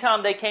team,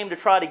 anytime they came to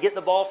try to get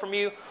the ball from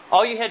you,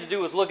 all you had to do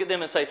was look at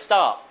them and say,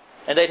 stop,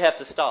 and they'd have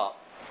to stop.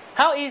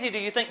 How easy do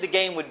you think the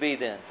game would be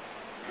then?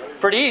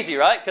 Pretty easy,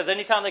 right? Because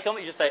anytime they come,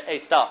 you just say, hey,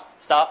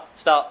 stop, stop,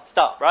 stop,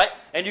 stop, right?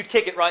 And you'd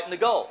kick it right in the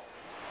goal.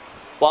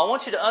 Well, I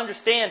want you to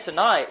understand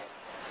tonight,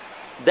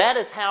 that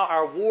is how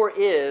our war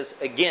is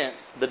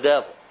against the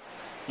devil.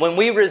 When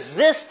we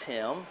resist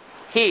him,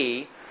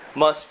 he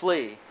must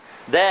flee.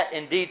 That,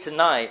 indeed,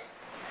 tonight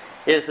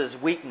is his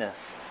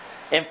weakness.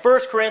 In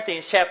 1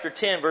 Corinthians chapter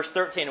 10, verse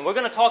 13, and we're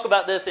going to talk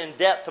about this in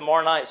depth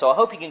tomorrow night, so I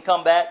hope you can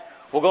come back.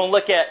 We're going to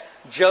look at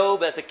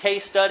Job as a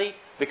case study,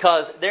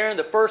 because there in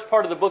the first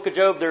part of the book of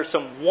Job, there's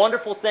some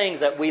wonderful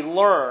things that we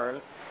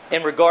learn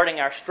in regarding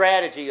our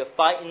strategy of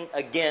fighting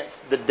against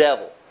the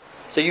devil.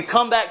 So you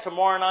come back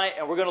tomorrow night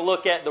and we're going to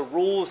look at the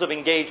rules of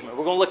engagement.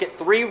 We're going to look at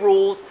 3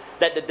 rules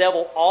that the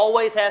devil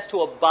always has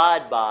to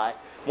abide by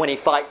when he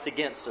fights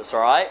against us, all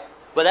right?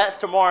 But that's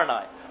tomorrow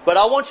night. But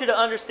I want you to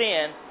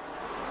understand,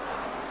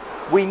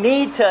 we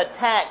need to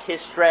attack his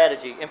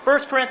strategy. In 1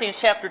 Corinthians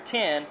chapter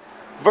 10,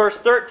 verse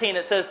 13,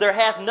 it says, there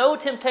hath no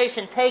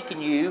temptation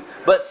taken you,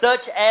 but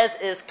such as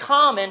is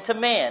common to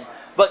man.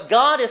 But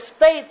God is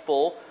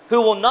faithful,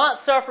 who will not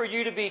suffer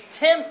you to be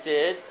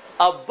tempted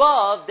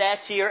above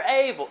that ye are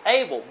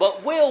able,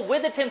 but will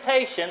with the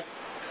temptation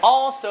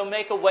also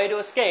make a way to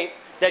escape,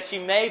 that ye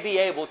may be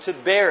able to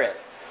bear it.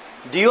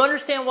 Do you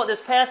understand what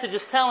this passage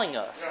is telling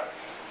us? Yes.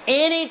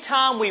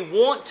 Anytime we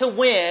want to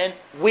win,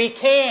 we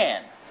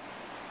can,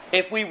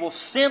 if we will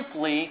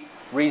simply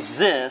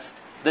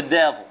resist the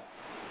devil.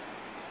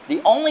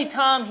 The only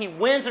time he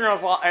wins in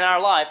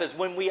our life is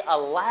when we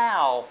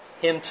allow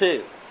him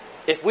to.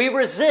 If we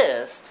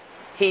resist,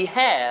 he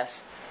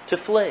has to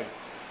flee.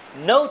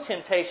 No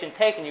temptation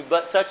taken you,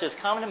 but such as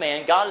common to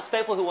man. God is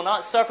faithful, who will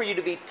not suffer you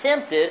to be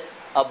tempted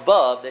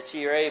above that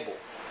ye are able.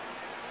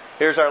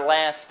 Here's our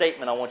last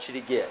statement I want you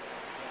to get.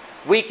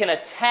 We can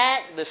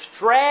attack the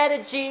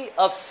strategy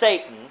of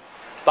Satan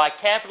by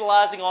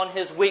capitalizing on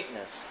his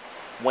weakness.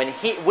 When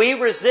we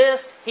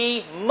resist,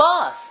 he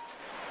must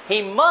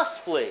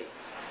flee.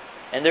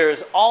 And there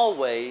is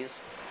always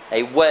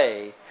a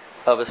way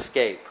of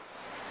escape.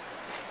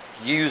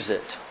 Use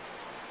it.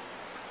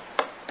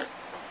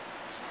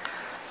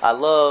 I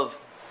love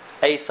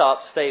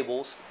Aesop's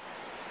fables.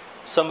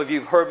 Some of you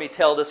have heard me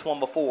tell this one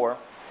before.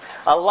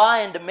 A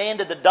lion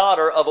demanded the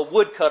daughter of a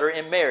woodcutter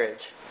in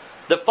marriage.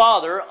 The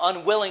father,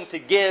 unwilling to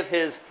give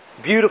his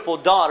beautiful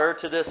daughter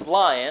to this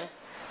lion,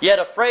 yet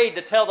afraid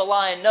to tell the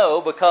lion no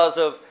because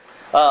of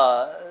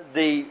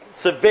the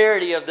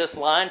severity of this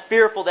lion,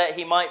 fearful that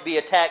he might be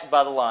attacked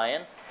by the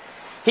lion,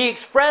 he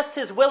expressed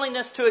his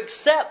willingness to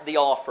accept the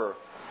offer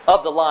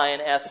of the lion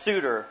as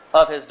suitor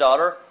of his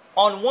daughter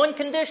on one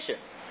condition.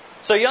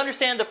 So you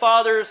understand the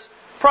father's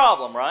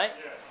problem, right?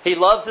 Yeah. He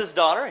loves his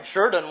daughter and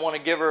sure doesn't want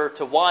to give her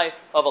to wife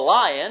of a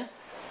lion,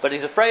 but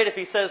he's afraid if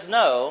he says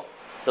no,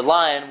 the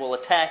lion will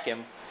attack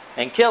him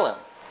and kill him.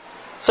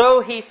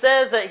 So he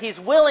says that he's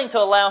willing to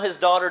allow his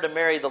daughter to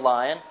marry the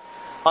lion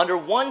under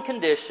one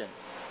condition.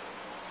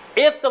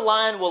 If the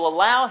lion will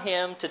allow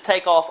him to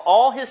take off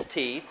all his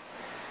teeth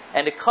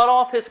and to cut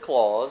off his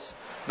claws,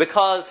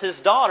 because his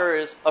daughter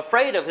is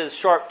afraid of his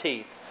sharp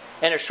teeth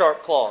and his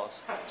sharp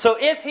claws. So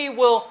if he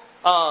will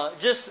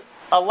just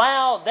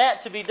allow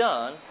that to be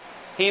done,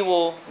 he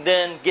will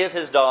then give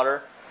his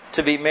daughter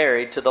to be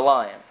married to the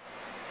lion.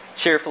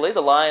 Cheerfully,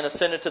 the lion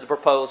assented to the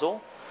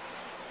proposal,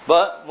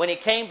 but when he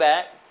came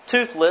back,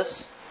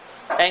 toothless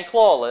and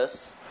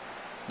clawless,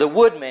 the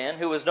woodman,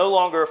 who was no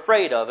longer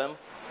afraid of him,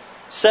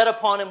 set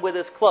upon him with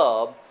his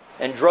club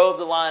and drove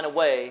the lion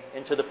away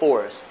into the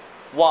forest.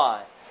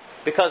 Why?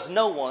 Because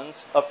no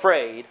one's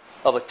afraid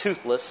of a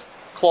toothless,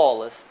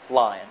 clawless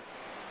lion.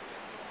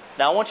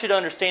 Now I want you to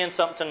understand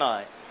something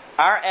tonight.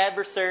 Our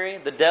adversary,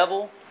 the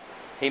devil,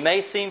 he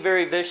may seem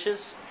very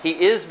vicious. He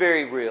is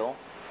very real.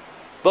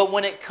 But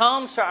when it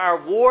comes to our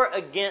war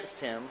against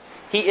him,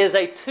 he is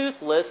a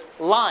toothless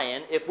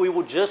lion if we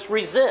will just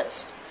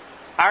resist.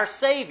 Our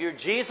Savior,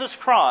 Jesus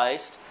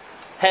Christ,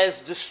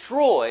 has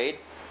destroyed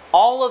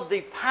all of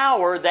the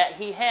power that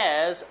he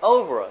has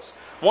over us.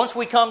 Once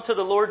we come to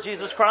the Lord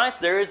Jesus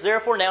Christ, there is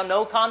therefore now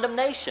no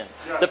condemnation.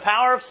 Yes. The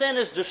power of sin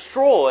is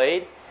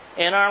destroyed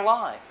in our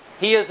life.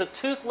 He is a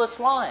toothless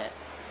lion.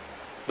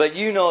 But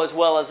you know as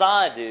well as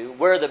I do,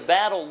 where the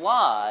battle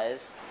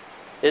lies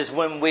is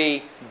when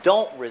we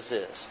don't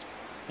resist.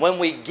 When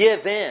we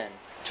give in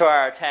to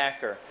our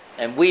attacker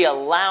and we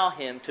allow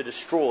him to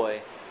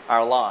destroy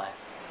our life.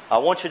 I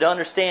want you to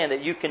understand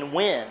that you can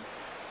win.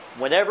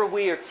 Whenever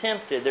we are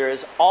tempted, there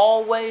is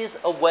always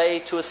a way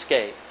to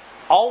escape.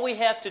 All we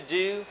have to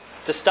do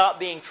to stop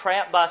being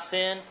trapped by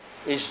sin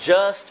is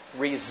just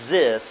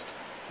resist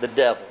the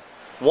devil.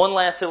 One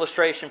last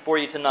illustration for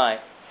you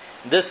tonight.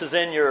 This is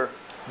in your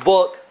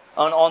book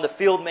on the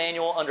field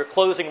manual under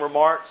closing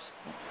remarks.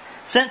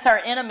 Since our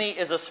enemy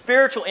is a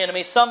spiritual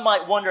enemy, some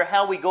might wonder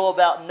how we go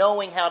about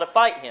knowing how to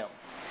fight him.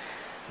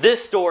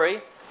 This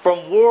story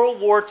from World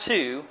War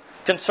II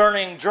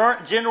concerning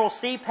General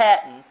C.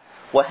 Patton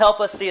will help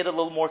us see it a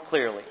little more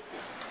clearly.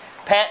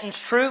 Patton's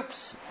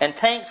troops and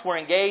tanks were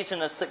engaged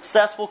in a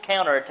successful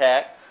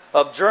counterattack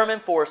of German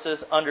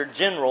forces under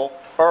General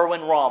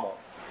Erwin Rommel.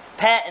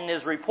 Patton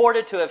is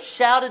reported to have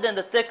shouted in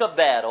the thick of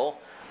battle,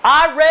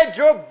 "I read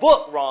your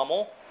book,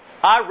 Rommel.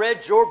 I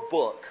read your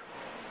book."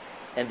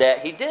 And that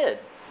he did.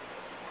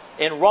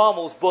 In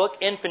Rommel's book,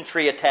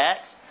 Infantry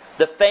Attacks,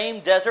 the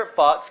famed Desert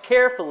Fox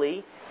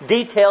carefully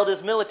detailed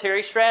his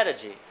military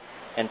strategy.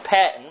 And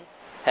Patton,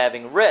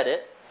 having read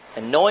it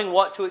and knowing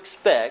what to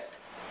expect,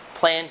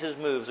 planned his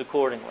moves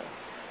accordingly.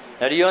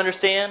 Now, do you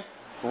understand?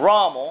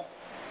 Rommel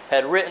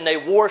had written a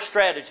war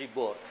strategy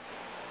book.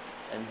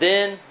 And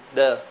then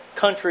the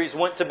countries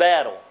went to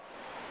battle.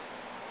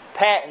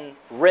 Patton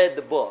read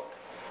the book.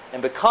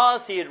 And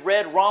because he had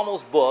read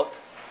Rommel's book,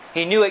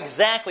 he knew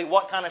exactly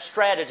what kind of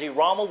strategy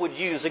Rommel would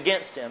use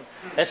against him.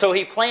 And so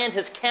he planned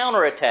his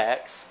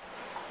counterattacks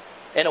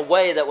in a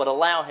way that would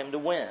allow him to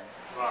win.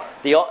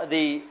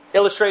 The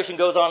illustration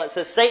goes on. It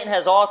says, Satan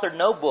has authored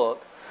no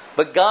book,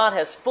 but God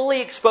has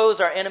fully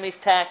exposed our enemy's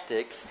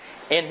tactics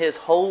in His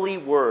holy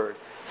word.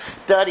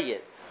 Study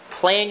it.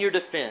 Plan your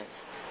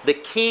defense. The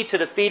key to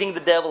defeating the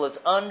devil is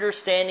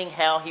understanding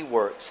how he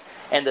works.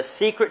 And the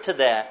secret to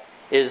that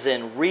is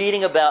in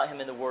reading about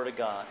him in the Word of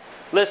God.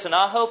 Listen,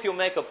 I hope you'll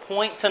make a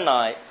point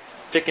tonight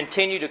to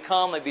continue to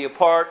come and be a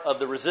part of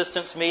the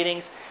resistance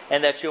meetings,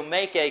 and that you'll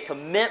make a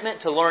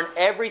commitment to learn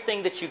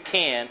everything that you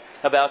can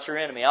about your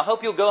enemy. I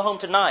hope you'll go home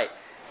tonight,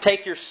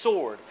 take your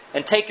sword,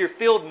 and take your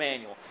field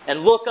manual,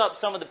 and look up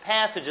some of the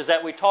passages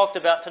that we talked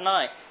about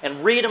tonight,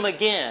 and read them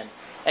again,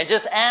 and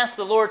just ask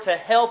the Lord to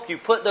help you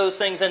put those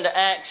things into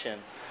action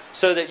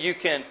so that you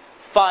can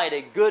fight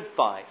a good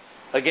fight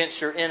against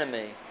your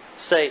enemy,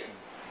 Satan.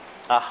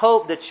 I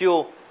hope that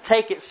you'll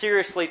take it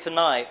seriously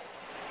tonight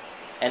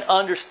and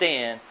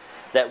understand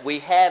that we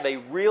have a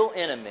real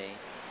enemy,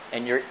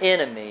 and your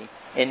enemy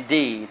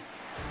indeed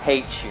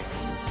hates you.